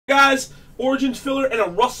Guys, Origins filler and a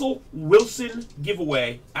Russell Wilson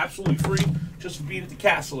giveaway. Absolutely free, just for being at the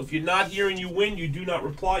castle. If you're not here and you win, you do not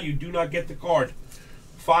reply. You do not get the card.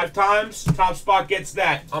 5 times, top spot gets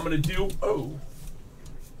that. I'm going to do,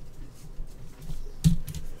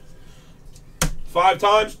 5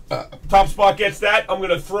 times, top spot gets that. I'm going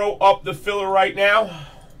to throw up the filler right now.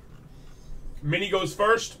 Mini goes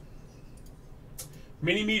first.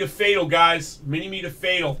 Mini me to fatal, guys. Mini me to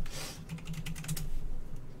fatal.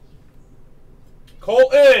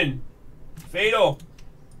 Colton. Fatal.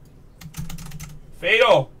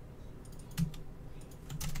 Fatal.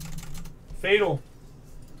 Fatal.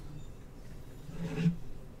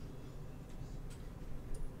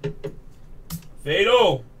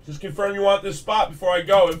 Fatal. Just confirm you want this spot before I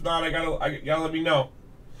go. If not, I gotta let me know.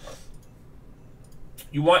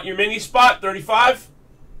 You want your mini spot, 35?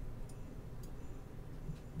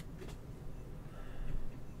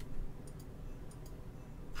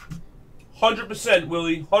 $100%,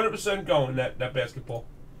 Willie. 100% going that basketball.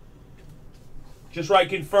 Just right,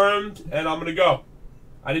 confirmed, and I'm gonna go.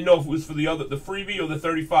 I didn't know if it was for the freebie or the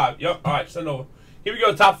 35. Yep. All right, send over. Here we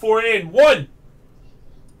go. Top 4 in. 1,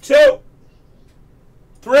 2,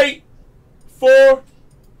 3, 4,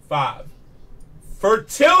 5.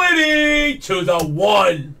 Fertility to the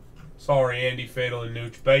 1. Sorry, Andy, Fatal, and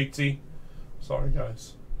Nooch Batesy. Sorry,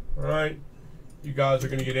 guys. All right. You guys are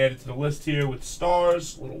going to get added to the list here with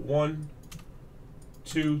stars. Little 1,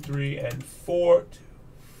 2, 3, and 4. 2, 4,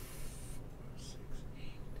 6, 8,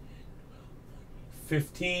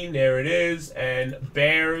 15. There it is. And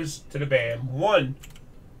Bears to the Bam. 1,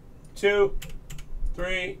 2,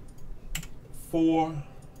 3, 4,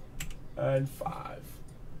 and 5.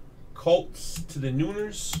 Colts to the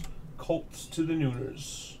Nooners. Colts to the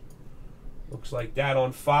Nooners. Looks like that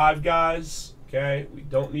on 5, guys. Okay, we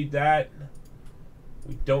don't need that.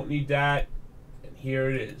 We don't need that. And here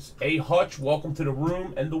it is. A. Hutch, welcome to the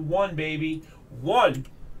room. And the 1, baby. 1,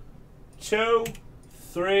 2,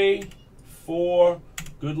 3, 4.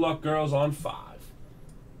 Good luck, girls, on 5.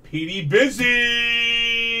 PD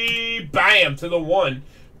Busy. Bam, to the 1.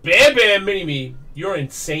 Bam, bam, Mini-Me. You're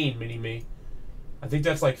insane, Mini-Me. I think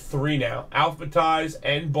that's like 3 now. Alphabetize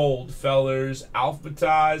and bold, fellers.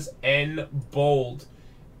 Alphabetize and bold.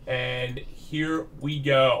 And here we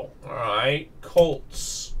go. All right.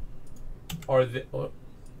 Colts are there.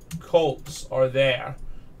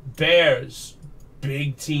 Bears,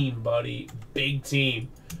 big team, buddy. Big team.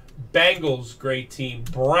 Bengals, great team.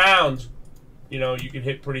 Browns, you know, you can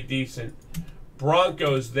hit pretty decent.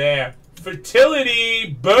 Broncos there.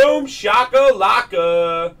 Fertility, boom, shaka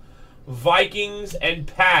laka. Vikings and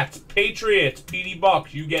Pats. Patriots, PD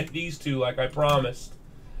Bucks. You get these 2 like I promised.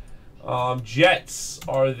 Jets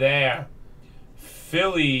are there.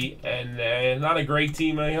 Philly, and not a great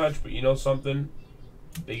team, Hutch, but you know something?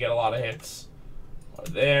 They get a lot of hits. Are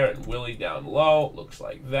there, and Willie down low. Looks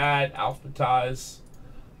like that. Alphabetize,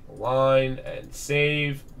 line, and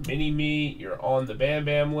save. Mini-Me, you're on the Bam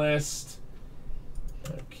Bam list.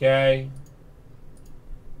 Okay.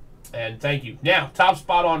 And thank you. Now, top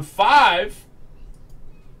spot on 5.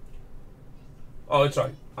 Oh, it's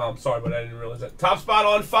sorry. I'm sorry, but I didn't realize that. Top spot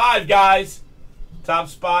on 5, guys. Top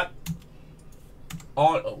spot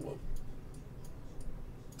on...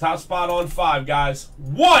 top spot on 5, guys.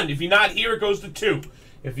 1. If you're not here, it goes to 2.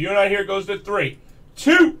 If you're not here, it goes to 3.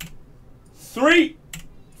 2, 3,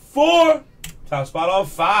 4. Top spot on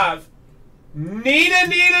 5. Nina,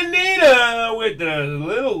 Nina, Nina with the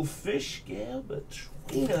little fish scale between,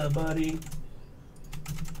 buddy.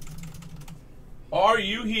 Are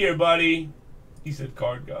you here, buddy? He said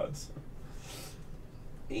card gods.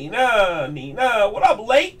 Nina, Nina. What up,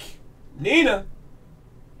 Lake? Nina.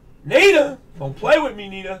 Nina. Don't play with me,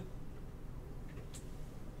 Nina.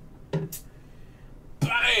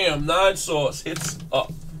 Bam. 9 sauce. Hits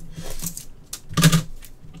up.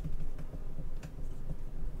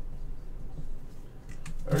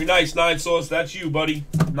 Very nice, 9 sauce. That's you, buddy.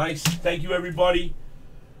 Nice. Thank you, everybody.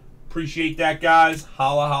 Appreciate that, guys.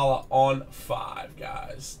 Holla, holla on 5,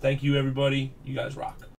 guys. Thank you, everybody. You guys rock.